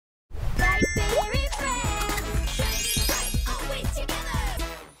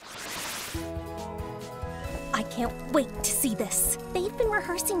wait to see this. They've been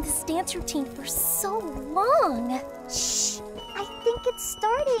rehearsing this dance routine for so long. Shh! I think it's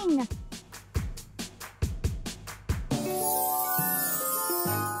starting.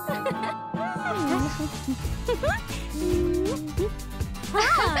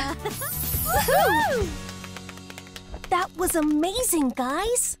 Woohoo! That was amazing,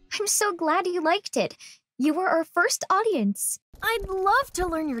 guys. I'm so glad you liked it. You were our first audience. I'd love to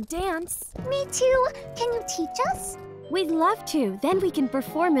learn your dance. Me too. Can you teach us? We'd love to. Then we can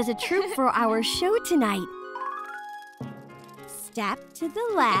perform as a troupe for our show tonight. Step to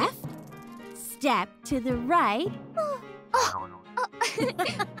the left. Step to the right.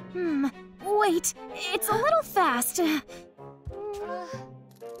 Wait, it's a little fast.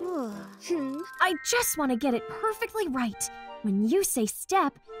 I just want to get it perfectly right. When you say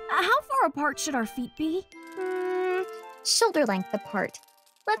step, how far apart should our feet be? Shoulder length apart.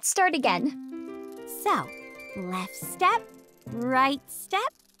 Let's start again. So, left step, right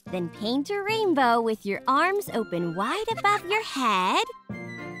step, then paint a rainbow with your arms open wide above your head.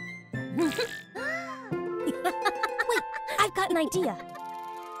 Wait, I've got an idea.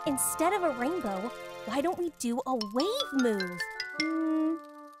 Instead of a rainbow, why don't we do a wave move?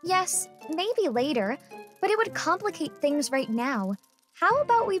 Yes, maybe later, but it would complicate things right now. How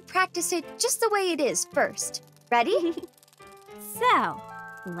about we practice it just the way it is first? Ready? So,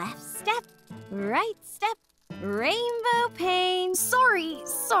 left step, right step, rainbow paint. Sorry.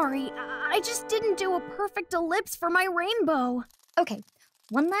 I just didn't do a perfect ellipse for my rainbow. Okay,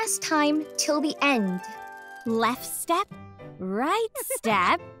 one last time till the end. Left step, right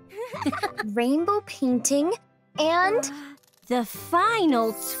step, Rainbow painting, and the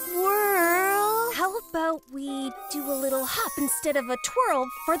final twirl. How about we do a little hop instead of a twirl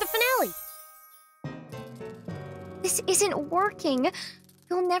for the finale? this isn't working.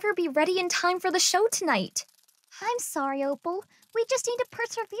 We'll never be ready in time for the show tonight. I'm sorry, Opal. We just need to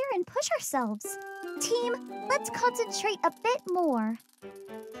persevere and push ourselves. Team, let's concentrate a bit more.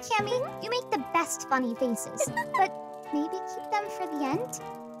 Cammy, you make the best funny faces, but maybe keep them for the end?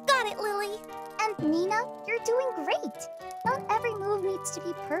 Got it, Lily. And Nina, you're doing great. Not every move needs to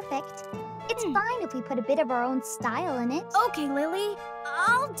be perfect. It's fine if we put a bit of our own style in it. Okay, Lily.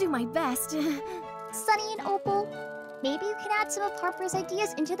 I'll do my best. Sunny and Opal, maybe you can add some of Harper's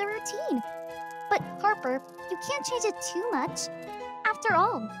ideas into the routine. But Harper, you can't change it too much. After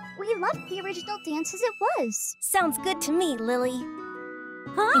all, we loved the original dance as it was. Sounds good to me, Lily.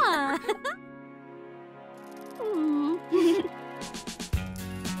 Huh?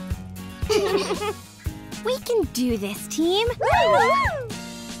 We can do this, team. Yeah!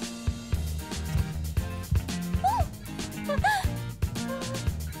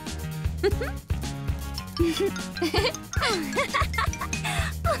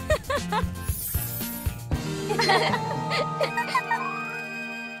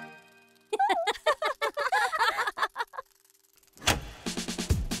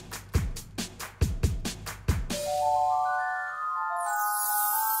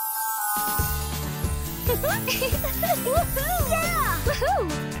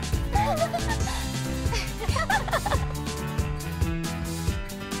 Woohoo!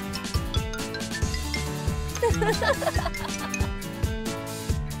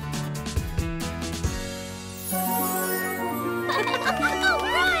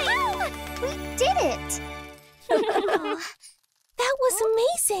 Alright! We did it! That was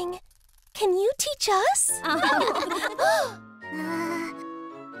amazing. Can you teach us?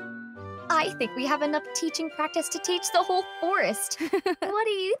 I think we have enough teaching practice to teach the whole forest. What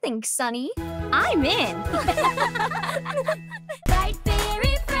do you think, Sunny? I'm in.